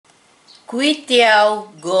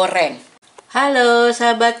Kwetiau Goreng. Halo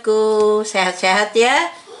sahabatku, sehat-sehat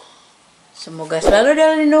ya? Semoga selalu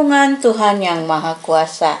dalam lindungan Tuhan Yang Maha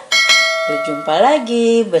Kuasa. Berjumpa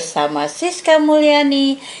lagi bersama Siska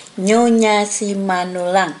Mulyani, Nyonya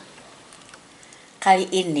Simanulang. Kali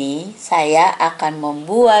ini saya akan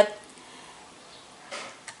membuat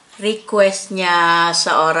requestnya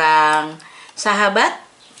seorang sahabat,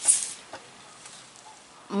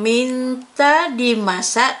 minta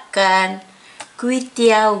dimasakkan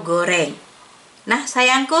kwetiau goreng. Nah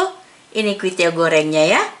sayangku, ini kwetiau gorengnya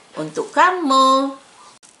ya, untuk kamu.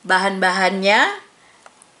 Bahan-bahannya: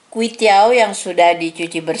 kwetiau yang sudah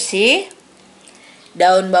dicuci bersih,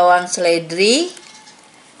 daun bawang seledri,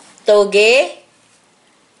 tauge,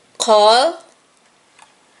 kol,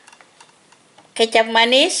 kecap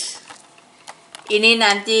manis. Ini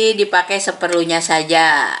nanti dipakai seperlunya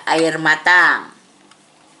saja, air matang,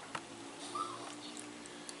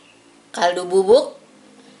 kaldu bubuk,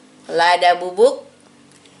 lada bubuk,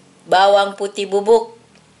 bawang putih bubuk.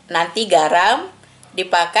 Nanti garam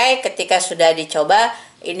dipakai ketika sudah dicoba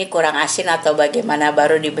ini kurang asin atau bagaimana,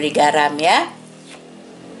 baru diberi garam ya.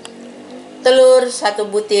 Telur 1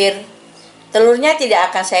 butir. Telurnya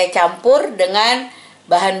tidak akan saya campur dengan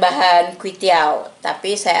bahan-bahan kwetiau,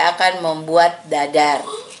 tapi saya akan membuat dadar.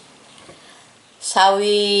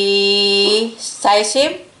 Sawi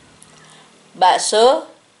saisim, bakso,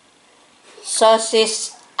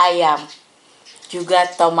 sosis ayam, juga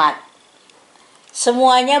tomat.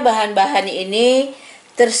 Semuanya bahan-bahan ini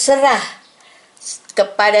terserah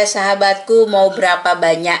kepada sahabatku mau berapa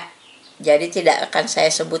banyak. Jadi tidak akan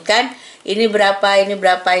saya sebutkan ini berapa, ini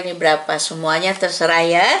berapa, ini berapa. Semuanya terserah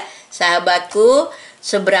ya sahabatku,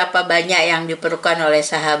 seberapa banyak yang diperlukan oleh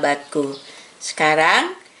sahabatku.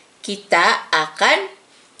 Sekarang kita akan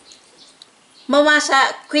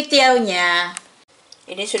memasak kwetiaunya.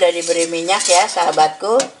 Ini sudah diberi minyak ya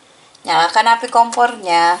sahabatku. Nyalakan api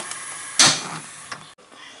kompornya.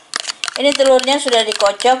 Ini telurnya sudah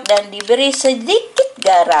dikocok dan diberi sedikit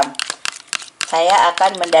garam. Saya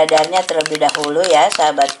akan mendadarnya terlebih dahulu ya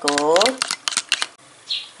sahabatku.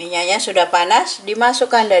 Minyaknya sudah panas,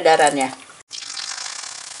 dimasukkan dadarannya.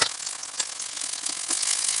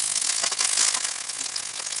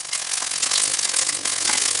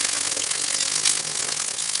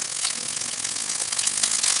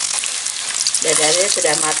 Dadarnya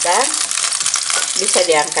sudah matang, bisa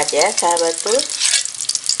diangkat ya sahabatku.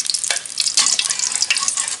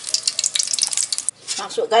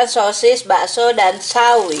 Masukkan sosis, bakso, dan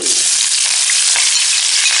sawi.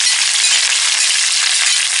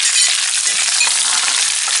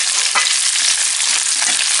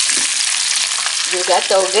 Juga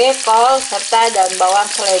tauge, kol, serta daun bawang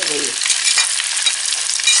seledri.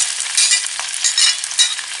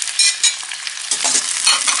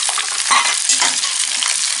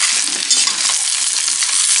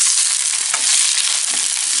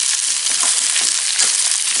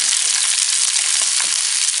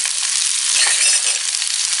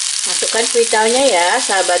 Masukkan kwetiaunya ya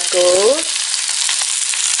sahabatku.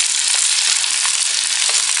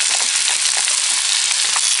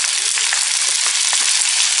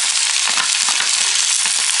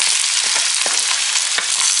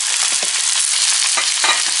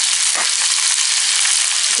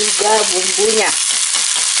 Juga bumbunya.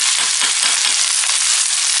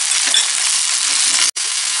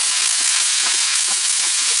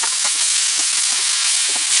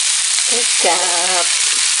 Kecap.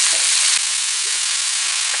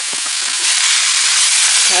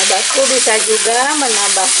 Sahabatku bisa juga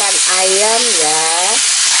menambahkan ayam ya.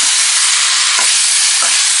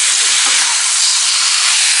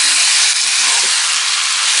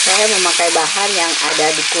 Saya memakai bahan yang ada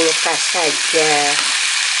di kulkas saja.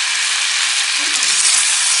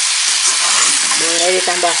 Boleh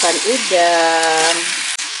ditambahkan udang.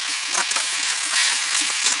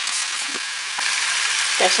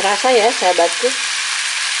 Tes rasa ya sahabatku.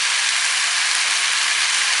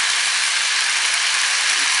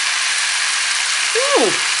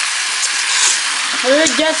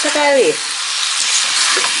 Lezat sekali.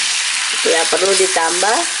 Tidak perlu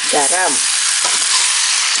ditambah garam.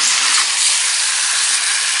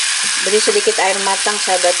 Beri sedikit air matang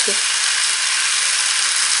sahabatku.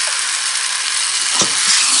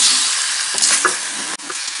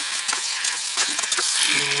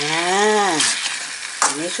 Nah,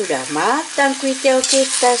 ini sudah matang kwetiau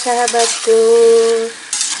kita sahabatku.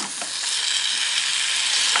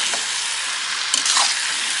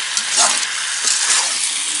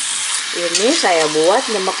 Ini saya buat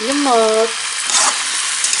nyemek-nyemek.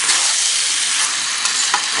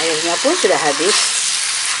 Airnya pun sudah habis.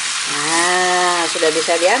 Nah, sudah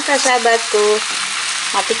bisa diangkat sahabatku.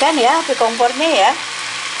 Matikan ya api kompornya ya.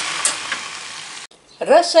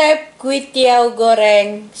 Resep kwetiau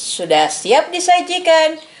goreng sudah siap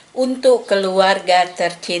disajikan untuk keluarga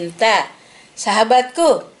tercinta.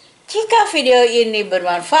 Sahabatku, jika video ini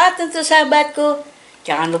bermanfaat untuk sahabatku,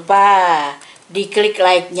 jangan lupa diklik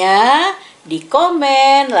like-nya, di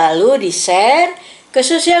komen, lalu di-share ke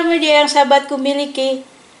sosial media yang sahabatku miliki.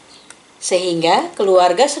 Sehingga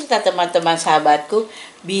keluarga serta teman-teman sahabatku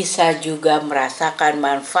bisa juga merasakan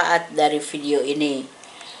manfaat dari video ini.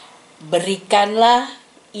 Berikanlah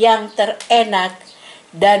yang terenak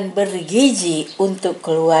dan bergizi untuk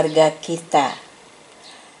keluarga kita.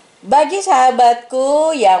 Bagi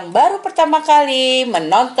sahabatku yang baru pertama kali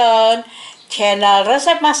menonton channel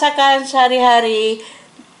resep masakan sehari-hari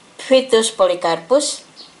Vitus Polikarpus,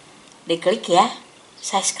 diklik ya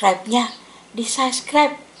subscribe-nya,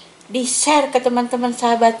 di-subscribe, di-share ke teman-teman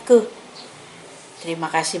sahabatku. Terima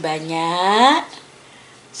kasih banyak.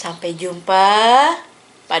 Sampai jumpa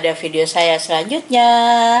pada video saya selanjutnya.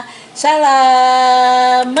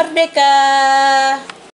 Salam merdeka.